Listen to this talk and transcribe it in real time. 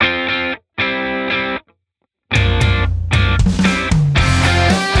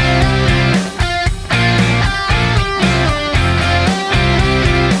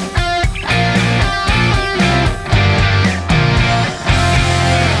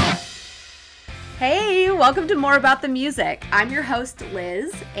welcome to More About the Music. I'm your host,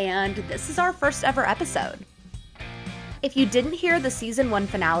 Liz, and this is our first ever episode. If you didn't hear the season 1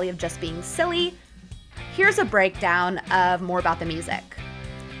 finale of Just Being Silly, here's a breakdown of More About the Music.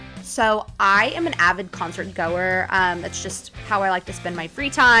 So I am an avid concert goer. That's just how I like to spend my free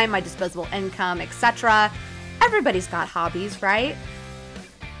time, my disposable income, etc. Everybody's got hobbies, right?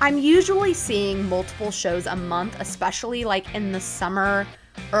 I'm usually seeing multiple shows a month, especially like in the summer,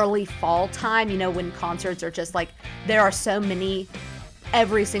 early fall time, when concerts are just like, there are so many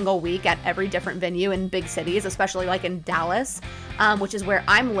every single week at every different venue in big cities, especially like in Dallas, which is where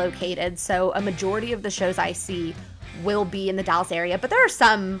I'm located. So a majority of the shows I see will be in the Dallas area, but there are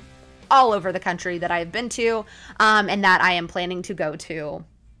some all over the country that I've been to, and that I am planning to go to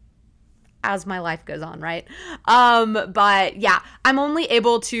as my life goes on, right? But yeah, I'm only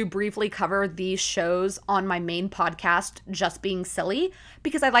able to briefly cover these shows on my main podcast, Just Being Silly,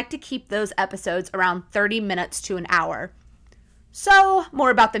 because I like to keep those episodes around 30 minutes to an hour. So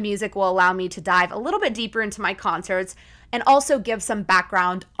More About the Music will allow me to dive a little bit deeper into my concerts and also give some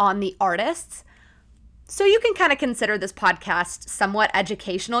background on the artists. So you can kind of consider this podcast somewhat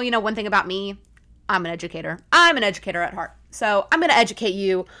educational. One thing about me, I'm an educator. I'm an educator at heart. So I'm going to educate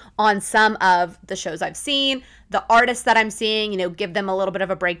you on some of the shows I've seen, the artists that I'm seeing, give them a little bit of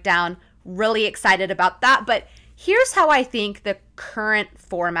a breakdown. Really excited about that. But here's how I think the current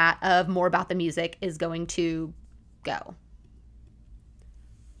format of More About the Music is going to go.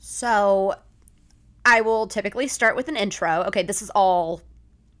 So I will typically start with an intro. Okay, this is all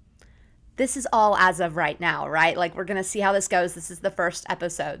as of right now, right? Like, we're going to see how this goes. This is the first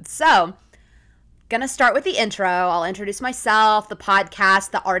episode. So going to start with the intro. I'll introduce myself, the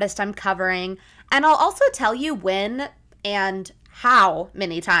podcast, the artist I'm covering, and I'll also tell you when and how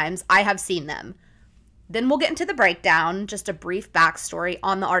many times I have seen them. Then we'll get into the breakdown, just a brief backstory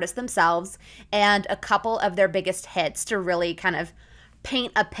on the artists themselves and a couple of their biggest hits to really kind of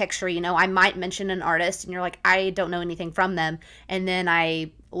paint a picture. I might mention an artist and you're like, I don't know anything from them. And then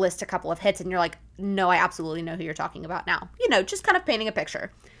I list a couple of hits and you're like, no, I absolutely know who you're talking about now. Just kind of painting a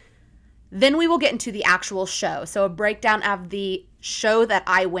picture. Then we will get into the actual show. So a breakdown of the show that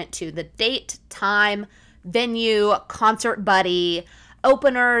I went to, the date, time, venue, concert buddy,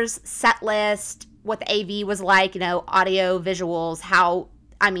 openers, set list, what the AV was like, audio, visuals,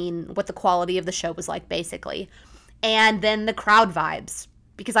 what the quality of the show was like, basically. And then the crowd vibes,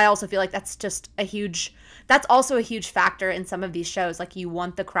 because I also feel like that's also a huge factor in some of these shows. Like, you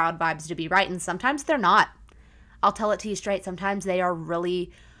want the crowd vibes to be right, and sometimes they're not. I'll tell it to you straight. Sometimes they are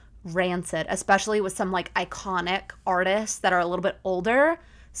really rancid, especially with some like iconic artists that are a little bit older.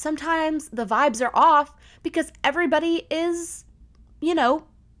 Sometimes the vibes are off because everybody is,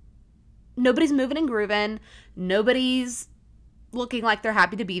 nobody's moving and grooving. Nobody's looking like they're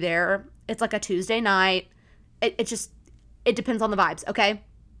happy to be there. It's like a Tuesday night. It depends on the vibes, okay?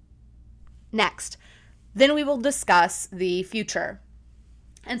 Next, then we will discuss the future.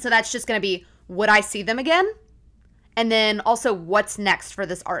 And so that's just going to be, would I see them again? And then also, what's next for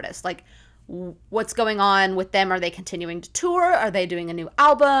this artist? Like, what's going on with them? Are they continuing to tour? Are they doing a new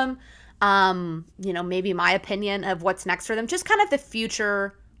album? Maybe my opinion of what's next for them. Just kind of the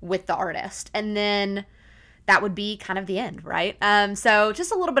future with the artist. And then that would be kind of the end, right? So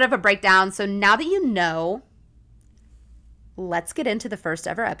just a little bit of a breakdown. So now that you know, let's get into the first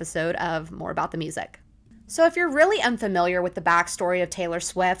ever episode of More About the Music. So if you're really unfamiliar with the backstory of Taylor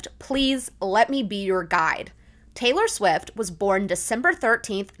Swift, please let me be your guide. Taylor Swift was born December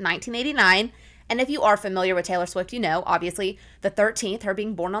 13th, 1989, and if you are familiar with Taylor Swift, obviously, the 13th, her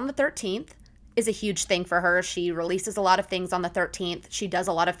being born on the 13th, is a huge thing for her. She releases a lot of things on the 13th. She does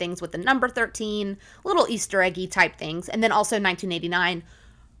a lot of things with the number 13, little Easter eggy type things, and then also 1989,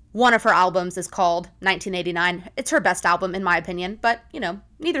 one of her albums is called 1989. It's her best album, in my opinion, but,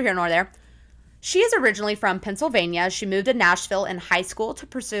 neither here nor there. She is originally from Pennsylvania. She moved to Nashville in high school to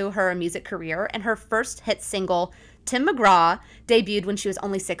pursue her music career, and her first hit single, Tim McGraw, debuted when she was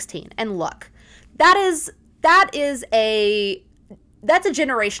only 16. And look, that's a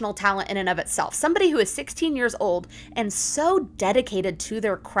generational talent in and of itself. Somebody who is 16 years old and so dedicated to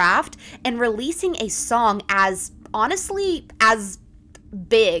their craft and releasing a song as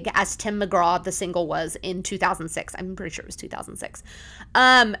big as Tim McGraw, the single, was in 2006. I'm pretty sure it was 2006.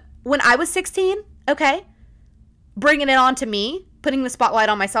 When I was 16, okay, bringing it on to me, putting the spotlight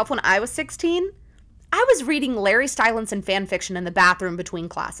on myself when I was 16, I was reading Larry Stylinson fan fiction in the bathroom between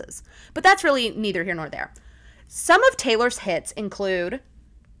classes. But that's really neither here nor there. Some of Taylor's hits include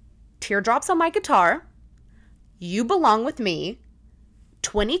Teardrops on My Guitar, You Belong With Me,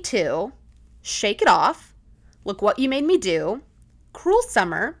 22, Shake It Off, Look What You Made Me Do, Cruel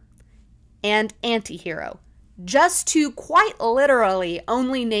Summer, and Antihero, just to quite literally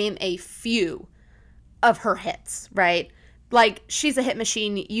only name a few of her hits, right? Like, she's a hit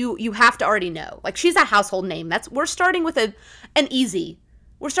machine. You have to already know. Like, she's a household name. We're starting with an easy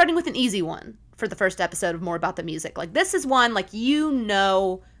one for the first episode of More About the Music. Like, this is one, like, you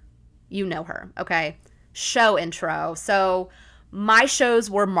know her, okay? Show intro. So my shows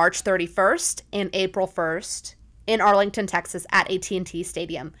were March 31st and April 1st in Arlington, Texas at AT&T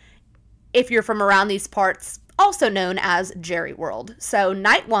Stadium. If you're from around these parts, also known as Jerry World. So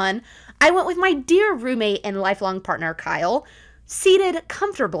night one, I went with my dear roommate and lifelong partner, Kyle, seated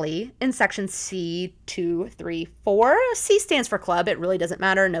comfortably in section C234. C stands for club. It really doesn't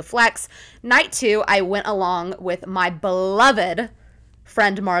matter. No flex. Night two, I went along with my beloved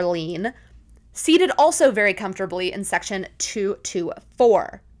friend Marlene, seated also very comfortably in section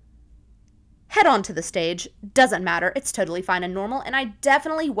 224. Head on to the stage. Doesn't matter. It's totally fine and normal. And I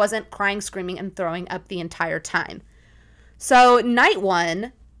definitely wasn't crying, screaming, and throwing up the entire time. So night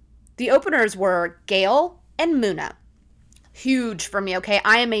one, the openers were Gayle and Muna. Huge for me, okay?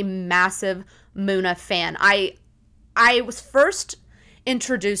 I am a massive Muna fan. I was first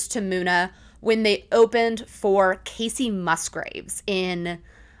introduced to Muna when they opened for Kacey Musgraves in,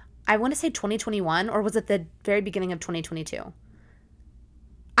 I want to say 2021, or was it the very beginning of 2022?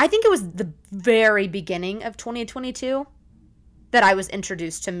 I think it was the very beginning of 2022 that I was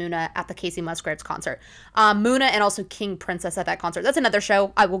introduced to Muna at the Kacey Musgraves concert. Muna and also King Princess at that concert. That's another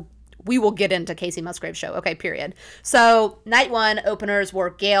show. We will get into Kacey Musgraves show. Okay, period. So night one openers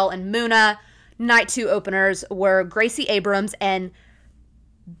were Gayle and Muna. Night two openers were Gracie Abrams and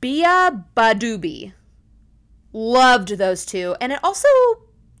Bia Badubi. Loved those two. And it also,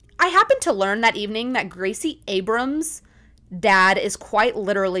 I happened to learn that evening that Gracie Abrams' dad is quite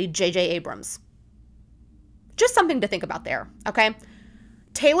literally J.J. Abrams. Just something to think about there, okay?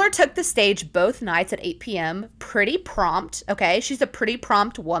 Taylor took the stage both nights at 8 p.m. Pretty prompt, okay? She's a pretty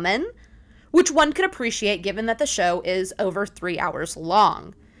prompt woman, which one could appreciate given that the show is over 3 hours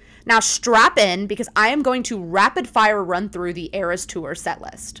long. Now strap in because I am going to rapid fire run through the Eras Tour set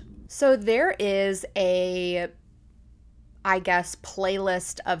list. So there is a, I guess,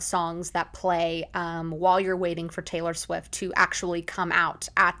 playlist of songs that play while you're waiting for Taylor Swift to actually come out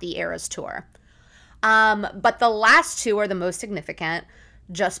at the Eras Tour. But the last two are the most significant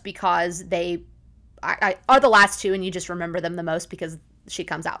just because they are the last two and you just remember them the most because she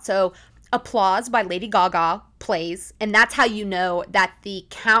comes out. So Applause by Lady Gaga plays, and that's how you know that the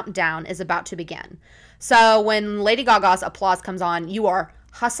countdown is about to begin. So when Lady Gaga's Applause comes on, you are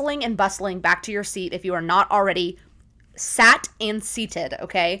hustling and bustling back to your seat if you are not already sat and seated,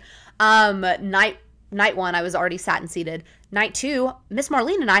 okay? Night one, I was already sat and seated. Night two, Miss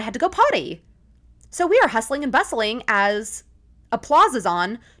Marlene and I had to go potty. So we are hustling and bustling as Applause is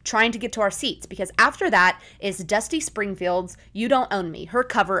on, trying to get to our seats, because after that is Dusty Springfield's You Don't Own Me, her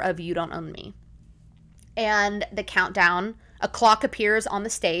cover of You Don't Own Me. And the countdown, a clock appears on the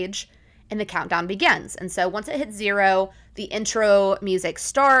stage, and the countdown begins. And so once it hits 0, the intro music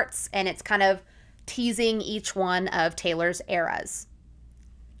starts, and it's kind of teasing each one of Taylor's eras.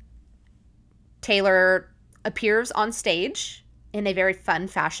 Taylor appears on stage in a very fun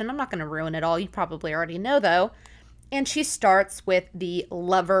fashion. I'm not going to ruin it all. You probably already know, though. And she starts with the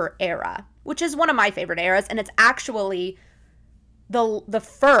Lover era, which is one of my favorite eras, and it's actually the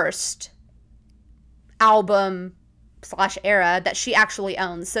first album / era that she actually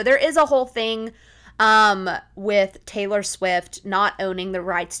owns. So there is a whole thing with Taylor Swift not owning the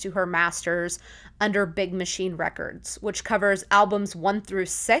rights to her masters under Big Machine Records, which covers albums 1 through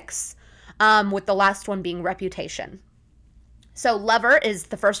 6, with the last one being Reputation. So Lover is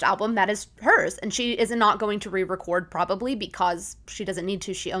the first album that is hers, and she is not going to re-record probably because she doesn't need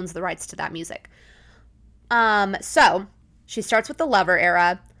to. She owns the rights to that music. So she starts with the Lover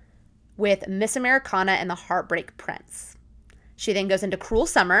era with Miss Americana and the Heartbreak Prince. She then goes into Cruel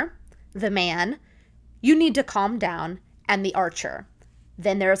Summer, The Man, You Need to Calm Down, and The Archer.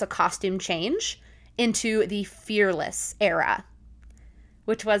 Then there's a costume change into the Fearless era,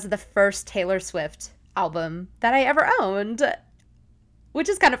 which was the first Taylor Swift album that I ever owned, which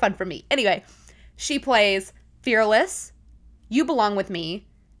is kind of fun for me. Anyway, she plays Fearless, You Belong With Me,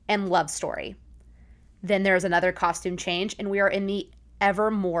 and Love Story. Then there's another costume change, and we are in the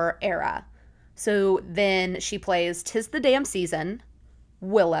Evermore era. So then she plays 'Tis the Damn Season,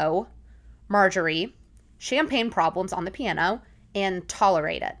 Willow, Marjorie, Champagne Problems on the piano, and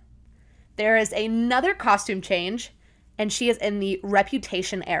Tolerate It. There is another costume change, and she is in the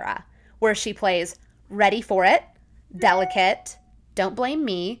Reputation era, where she plays Ready for It, Delicate, Don't Blame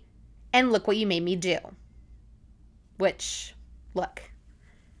Me, and Look What You Made Me Do. Which, look,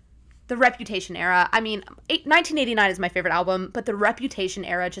 the Reputation era. I mean, 1989 is my favorite album, but the Reputation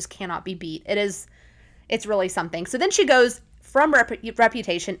era just cannot be beat. It's really something. So then she goes from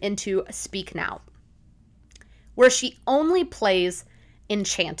Reputation into Speak Now, where she only plays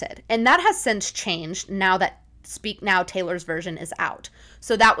Enchanted. And that has since changed now that Speak Now, Taylor's version, is out.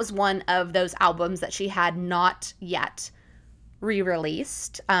 So that was one of those albums that she had not yet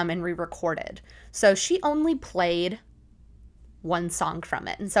re-released and re-recorded. So she only played one song from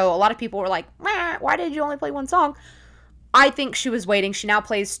it. And so a lot of people were like, why did you only play one song? I think she was waiting. She now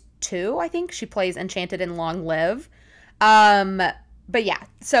plays two, I think. She plays Enchanted and Long Live. But yeah,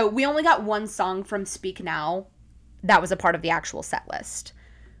 so we only got one song from Speak Now that was a part of the actual set list.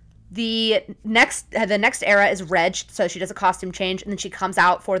 The next era is Reg, so she does a costume change, and then she comes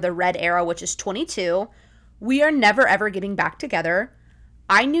out for the Red era, which is 22. We Are Never Ever Getting Back Together,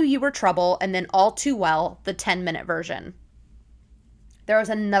 I Knew You Were Trouble, and then All Too Well, the 10-minute version. There was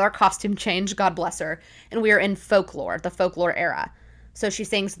another costume change, God bless her, and we are in Folklore, the Folklore era. So she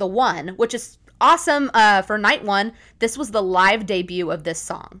sings The One, which is awesome for night one. This was the live debut of this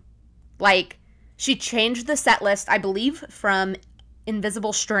song. Like, she changed the set list, I believe, from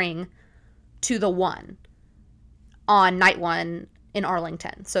Invisible String to The One on night one in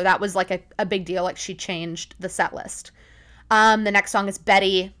Arlington. So that was like a big deal. Like, she changed the set list. The next song is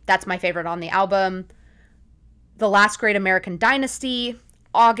Betty. That's my favorite on the album. The Last Great American Dynasty,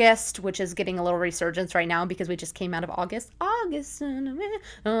 August, which is getting a little resurgence right now because we just came out of August. August.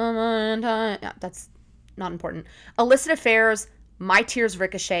 Yeah, that's not important. Illicit Affairs, My Tears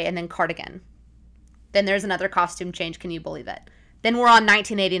Ricochet, and then Cardigan. Then there's another costume change. Can you believe it? Then we're on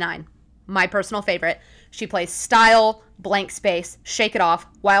 1989, my personal favorite. She plays Style, Blank Space, Shake It Off,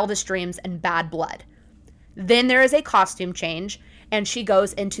 Wildest Dreams, and Bad Blood. Then there is a costume change, and she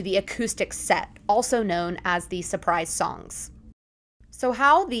goes into the acoustic set, also known as the surprise songs. So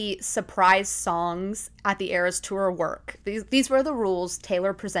how the surprise songs at the Eras Tour work, these were the rules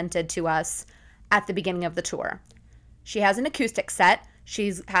Taylor presented to us at the beginning of the tour. She has an acoustic set.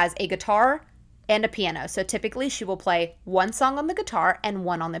 She has a guitar and a piano. So typically she will play one song on the guitar and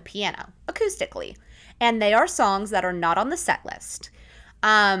one on the piano, acoustically. And they are songs that are not on the set list.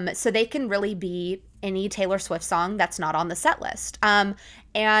 So they can really be any Taylor Swift song that's not on the set list. And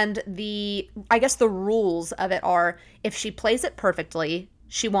I guess the rules of it are, if she plays it perfectly,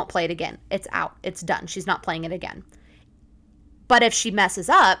 she won't play it again. It's out. It's done. She's not playing it again. But if she messes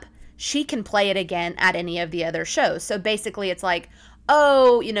up, she can play it again at any of the other shows. So basically it's like,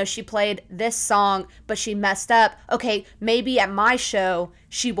 oh, she played this song, but she messed up. Okay, maybe at my show,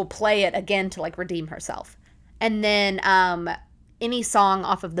 she will play it again to like redeem herself. And then any song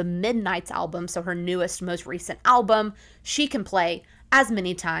off of the Midnights album, so her newest, most recent album, she can play as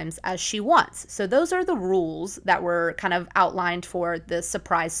many times as she wants. So those are the rules that were kind of outlined for the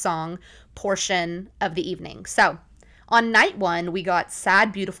surprise song portion of the evening. So on night one, we got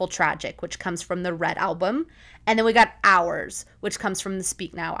Sad, Beautiful, Tragic, which comes from the Red album. And then we got Hours, which comes from the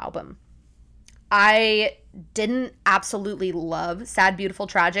Speak Now album. I didn't absolutely love Sad, Beautiful,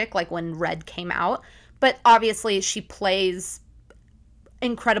 Tragic, like when Red came out. But obviously she plays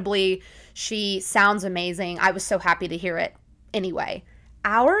incredibly. She sounds amazing. I was so happy to hear it anyway.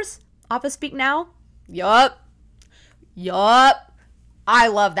 Hours off of Speak Now? Yup. I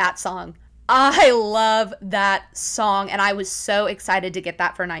love that song. I love that song, and I was so excited to get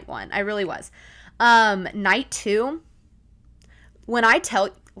that for night one. I really was. Night two, when I tell,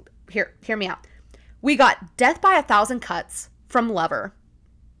 hear me out. We got Death by a Thousand Cuts from Lover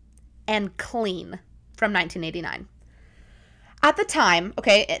and Clean from 1989. At the time,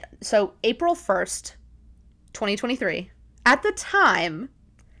 okay, so April 1st, 2023, at the time,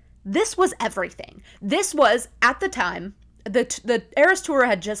 this was everything. This was, at the time, the Eras Tour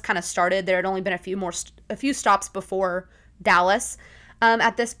had just kind of started. There had only been a few stops before Dallas.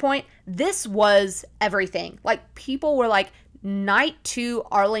 At this point, this was everything. Like, people were like, night two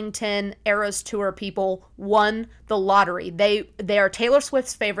Arlington Eras Tour people won the lottery. They are Taylor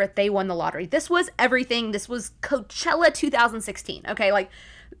Swift's favorite. They won the lottery. This was everything. This was Coachella 2016. Okay, like,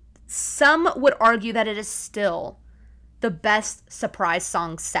 some would argue that it is still the best surprise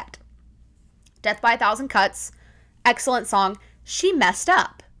song set. Death by a Thousand Cuts, excellent song. She messed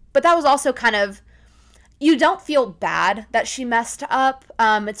up, but that was also kind of, you don't feel bad that she messed up.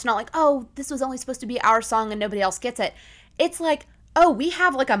 It's not like, oh, this was only supposed to be our song and nobody else gets it. It's like, oh, we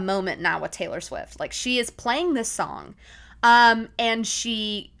have like a moment now with Taylor Swift. Like, she is playing this song, and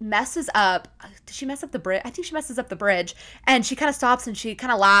she messes up. Did she mess up the bridge? I think she messes up the bridge, and she kind of stops and she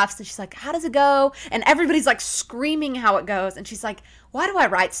kind of laughs and she's like, how does it go? And everybody's like screaming how it goes. And she's like, why do I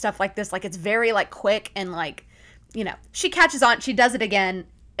write stuff like this? Like, it's very like quick and like, she catches on. She does it again.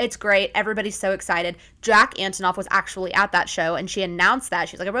 It's great. Everybody's so excited. Jack Antonoff was actually at that show, and she announced that.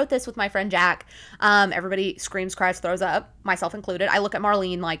 She's like, I wrote this with my friend Jack. Everybody screams, cries, throws up, myself included. I look at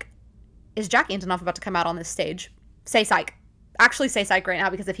Marlene like, is Jack Antonoff about to come out on this stage? Say psych. Actually say psych right now,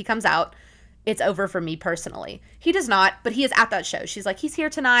 because if he comes out, it's over for me personally. He does not, but he is at that show. She's like, he's here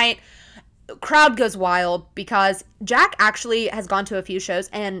tonight. Crowd goes wild because Jack actually has gone to a few shows,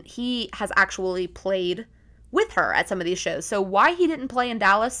 and he has actually played with her at some of these shows. So why he didn't play in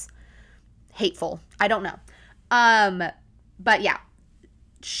Dallas, hateful. I don't know. But yeah,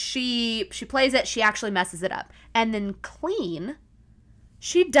 she plays it. She actually messes it up. And then Clean,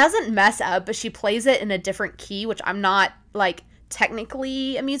 she doesn't mess up, but she plays it in a different key, which I'm not like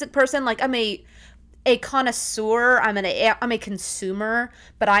technically a music person. Like I'm a connoisseur. I'm a consumer,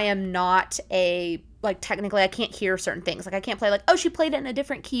 but I am not a, like, technically I can't hear certain things. Like I can't play like, oh, she played it in a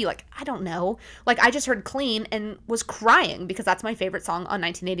different key. Like, I don't know. Like I just heard Clean and was crying because that's my favorite song on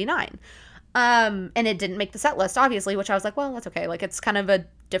 1989. And it didn't make the set list, obviously, which I was like, well, that's okay. Like it's kind of a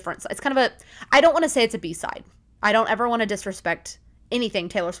difference. It's kind of a, I don't want to say it's a B-side. I don't ever want to disrespect anything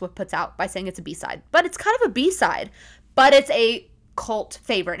Taylor Swift puts out by saying it's a B-side, but it's kind of a B-side, but it's a cult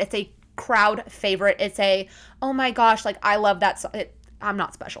favorite. It's a crowd favorite. It's a, oh my gosh, like I love that song. I'm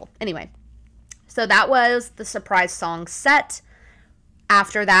not special. Anyway, so that was the surprise song set.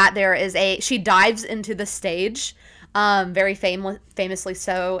 After that, she dives into the stage. Very famously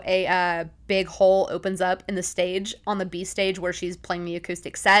so, a big hole opens up in the stage on the B stage where she's playing the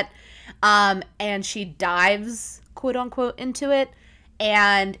acoustic set. And she dives, quote unquote, into it.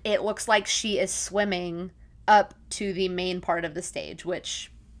 And it looks like she is swimming up to the main part of the stage,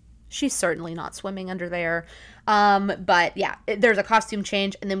 which she's certainly not swimming under there. But yeah, there's a costume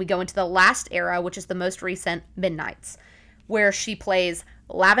change. And then we go into the last era, which is the most recent, Midnights, where she plays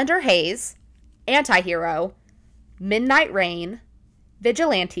Lavender Haze, Antihero, Midnight Rain,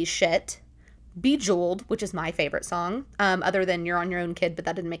 Vigilante Shit, Bejeweled, which is my favorite song, other than You're on Your Own Kid, but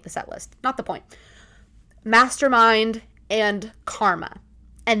that didn't make the set list. Not the point. Mastermind, and Karma.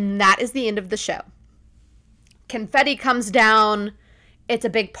 And that is the end of the show. Confetti comes down. It's a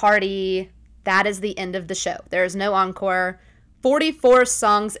big party. That is the end of the show. There is no encore. 44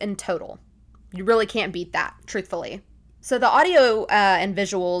 songs in total. You really can't beat that, truthfully. So the audio and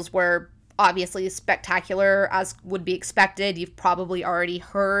visuals were obviously spectacular, as would be expected. You've probably already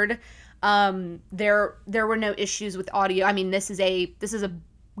heard. There were no issues with audio. I mean, this is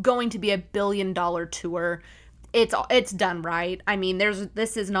going to be $1 billion tour. It's done right. I mean,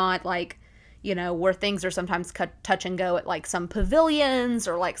 this is not like, you know, where things are sometimes touch and go at like some pavilions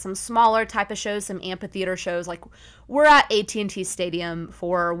or like some smaller type of shows, some amphitheater shows. Like we're at AT&T Stadium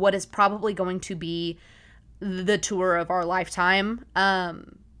for what is probably going to be the tour of our lifetime.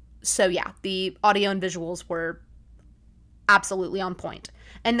 So yeah, the audio and visuals were absolutely on point.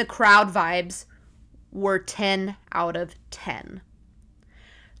 And the crowd vibes were 10 out of 10.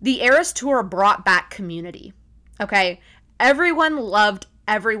 The Eras Tour brought back community. Okay? Everyone loved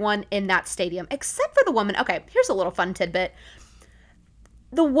everyone in that stadium, except for the woman. Okay, here's a little fun tidbit.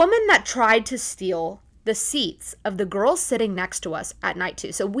 The woman that tried to steal the seats of the girls sitting next to us at night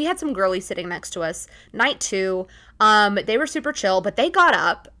 2. So we had some girlies sitting next to us night 2. They were super chill, but they got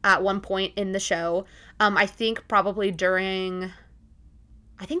up at one point in the show. I think probably during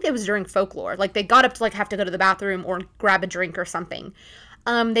Folklore. Like they got up to like have to go to the bathroom or grab a drink or something.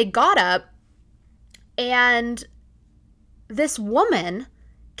 They got up, and this woman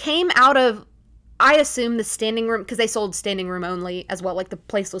came out of, I assume, the standing room, because they sold standing room only as well. Like the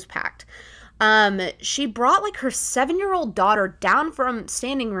place was packed. She brought like her 7-year-old daughter down from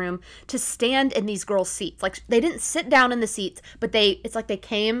standing room to stand in these girls' seats. Like they didn't sit down in the seats, but it's like they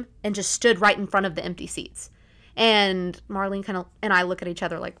came and just stood right in front of the empty seats. And Marlene and I look at each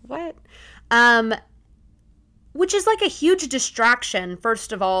other like, what? Which is like a huge distraction.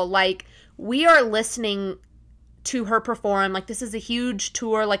 First of all, like we are listening to her perform. Like this is a huge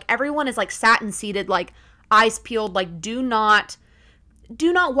tour. Like everyone is like sat and seated, like eyes peeled, like do not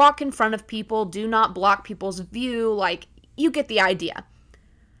walk in front of people. Do not block people's view. Like, you get the idea.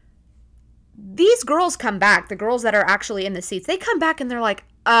 These girls come back, the girls that are actually in the seats, they come back and they're like,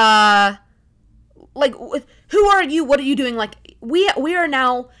 who are you? What are you doing? Like, we are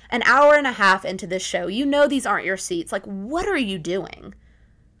now an hour and a half into this show. You know these aren't your seats. Like, what are you doing?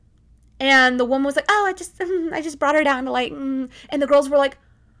 And the woman was like, oh, I just brought her down to like, and the girls were like,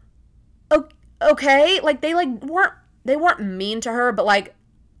 okay. Like, they weren't mean to her, but like,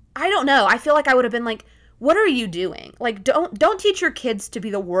 I don't know. I feel like I would have been like, what are you doing? Like, don't teach your kids to be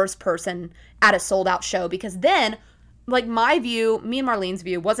the worst person at a sold out show, because then, like, me and Marlene's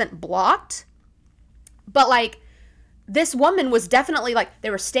view wasn't blocked, but like this woman was definitely like, they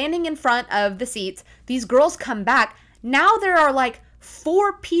were standing in front of the seats. These girls come back. Now there are like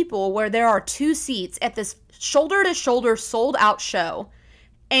 4 people where there are 2 seats at this shoulder to shoulder sold out show.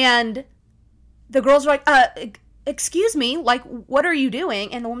 And the girls are like, excuse me, like, what are you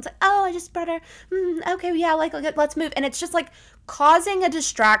doing? And the woman's like, oh, I just brought her. Okay, yeah, like, let's move. And it's just like causing a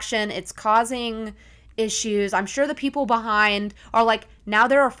distraction. It's causing issues. I'm sure the people behind are like, now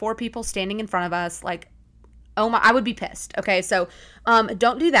there are 4 people standing in front of us. Like, oh my, I would be pissed. Okay, so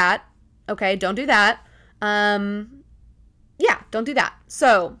don't do that. Okay, don't do that. Yeah, don't do that.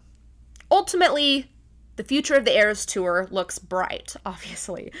 So ultimately, the future of the Eras Tour looks bright,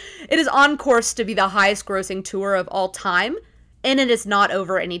 obviously. It is on course to be the highest grossing tour of all time, and it is not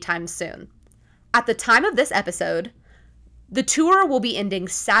over anytime soon. At the time of this episode, the tour will be ending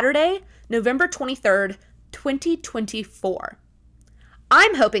Saturday, November 23rd, 2024.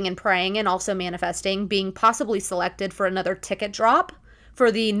 I'm hoping and praying and also manifesting being possibly selected for another ticket drop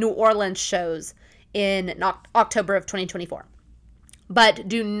for the New Orleans shows in October of 2024. But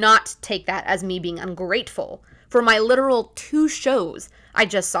do not take that as me being ungrateful for my literal 2 shows I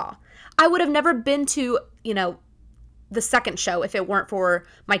just saw. I would have never been to, the second show if it weren't for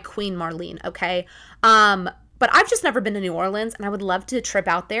my queen Marlene, okay? But I've just never been to New Orleans, and I would love to trip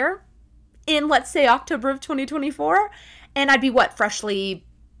out there in, let's say, October of 2024. And I'd be, freshly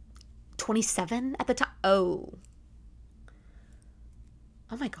 27 at the time? Oh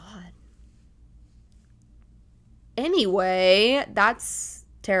my God. Anyway, that's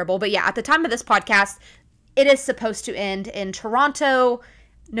terrible. But yeah, at the time of this podcast, it is supposed to end in Toronto,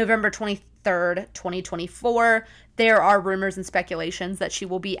 November 23rd, 2024. There are rumors and speculations that she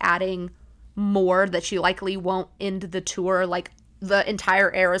will be adding more, that she likely won't end the tour. Like, the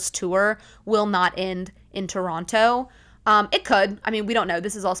entire Eras tour will not end in Toronto. It could. I mean, we don't know.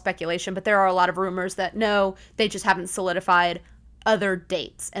 This is all speculation, but there are a lot of rumors that no, they just haven't solidified other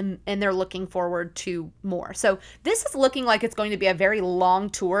dates, and they're looking forward to more. So this is looking like it's going to be a very long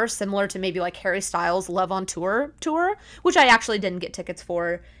tour, similar to maybe like Harry Styles' Love on Tour, which I actually didn't get tickets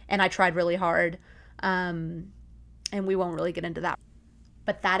for, and I tried really hard. And we won't really get into that.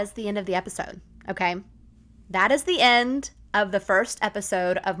 But that is the end of the episode, okay? That is the end of the first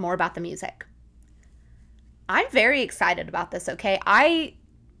episode of More About the Music. I'm very excited about this, okay? I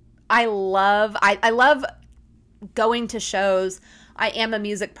love going to shows. I am a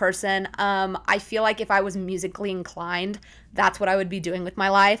music person. I feel like if I was musically inclined, that's what I would be doing with my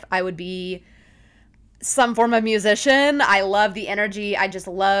life. I would be some form of musician. I love the energy. I just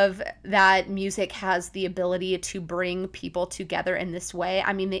love that music has the ability to bring people together in this way.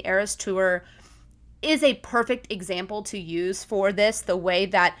 I mean, the Eras Tour is a perfect example to use for this, the way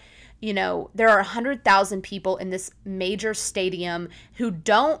that, there are 100,000 people in this major stadium who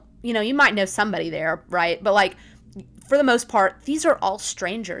don't, you might know somebody there, right? But like, for the most part, these are all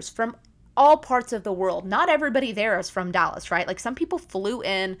strangers from all parts of the world. Not everybody there is from Dallas, right? Like, some people flew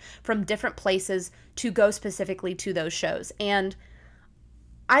in from different places to go specifically to those shows. And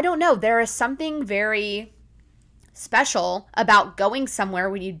I don't know, there is something very special about going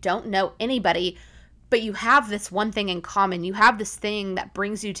somewhere when you don't know anybody, but you have this one thing in common. You have this thing that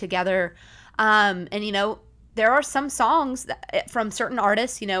brings you together. And, there are some songs from certain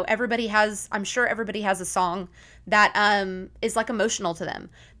artists, I'm sure everybody has a song that is like emotional to them.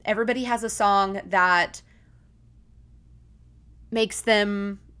 Everybody has a song that makes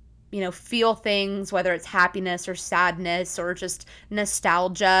them, feel things, whether it's happiness or sadness or just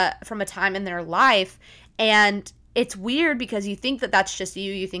nostalgia from a time in their life. And it's weird because you think that that's just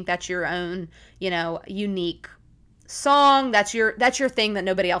you. You think that's your own, unique song. That's your thing that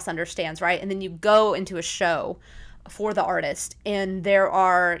nobody else understands, right? And then you go into a show for the artist, and there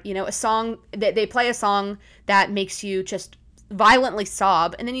are, a song that they play, a song that makes you just violently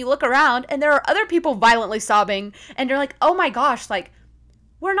sob, and then you look around and there are other people violently sobbing, and you're like, oh my gosh, like,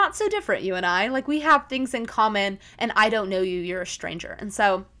 we're not so different, you and I. Like, we have things in common, and I don't know you, you're a stranger. And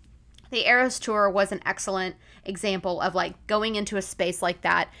so the Eras Tour was an excellent example of like going into a space like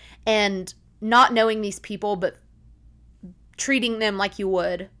that and not knowing these people, but treating them like you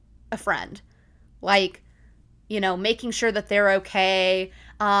would a friend. Like, making sure that they're okay,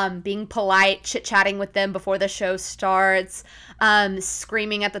 being polite, chit-chatting with them before the show starts,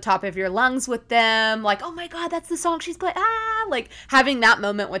 screaming at the top of your lungs with them, like, oh my God, that's the song she's playing, like having that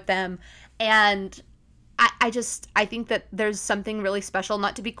moment with them. And I think that there's something really special,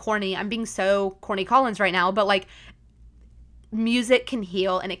 not to be corny. I'm being so Corny Collins right now, but like, music can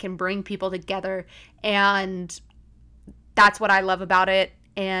heal and it can bring people together. And that's what I love about it.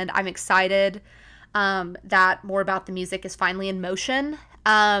 And I'm excited that More About the Music is finally in motion.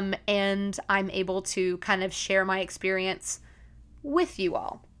 and I'm able to kind of share my experience with you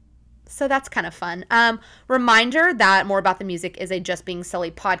all. So that's kind of fun. Reminder that More About the Music is a Just Being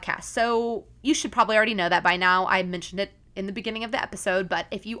Silly podcast. So you should probably already know that by now. I mentioned it in the beginning of the episode, but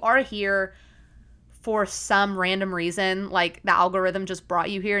if you are here for some random reason, like the algorithm just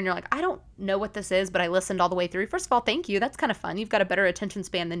brought you here and you're like, I don't know what this is, but I listened all the way through. First of all, thank you. That's kind of fun. You've got a better attention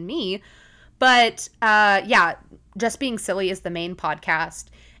span than me. But yeah, Just Being Silly is the main podcast,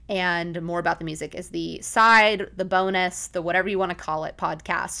 and More About the Music is the side, the bonus, the whatever you want to call it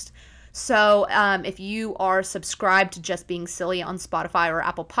podcast. So if you are subscribed to Just Being Silly on Spotify or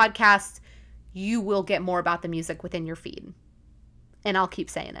Apple Podcasts, you will get More About the Music within your feed. And I'll keep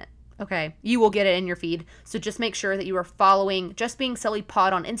saying it. Okay, you will get it in your feed. So just make sure that you are following Just Being Silly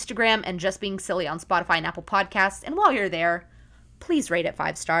Pod on Instagram and Just Being Silly on Spotify and Apple Podcasts. And while you're there, please rate it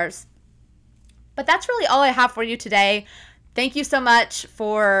 5 stars. But that's really all I have for you today. Thank you so much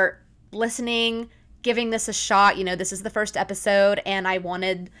for listening, giving this a shot. You know, this is the first episode, and I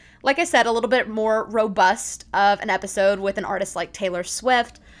wanted, like I said, a little bit more robust of an episode with an artist like Taylor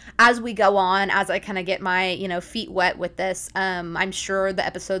Swift. As we go on, as I kind of get my, feet wet with this, I'm sure the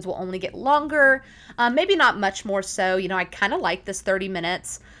episodes will only get longer, maybe not much more so. I kind of like this 30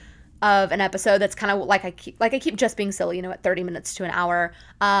 minutes of an episode. That's kind of like I keep Just Being Silly, at 30 minutes to an hour.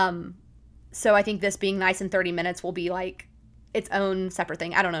 So I think this being nice in 30 minutes will be like its own separate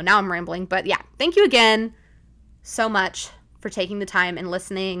thing. I don't know. Now I'm rambling, but yeah, thank you again so much for taking the time and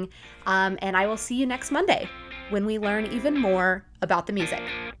listening. And I will see you next Monday when we learn even more about the music.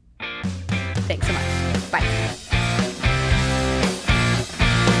 Thanks so much. Bye.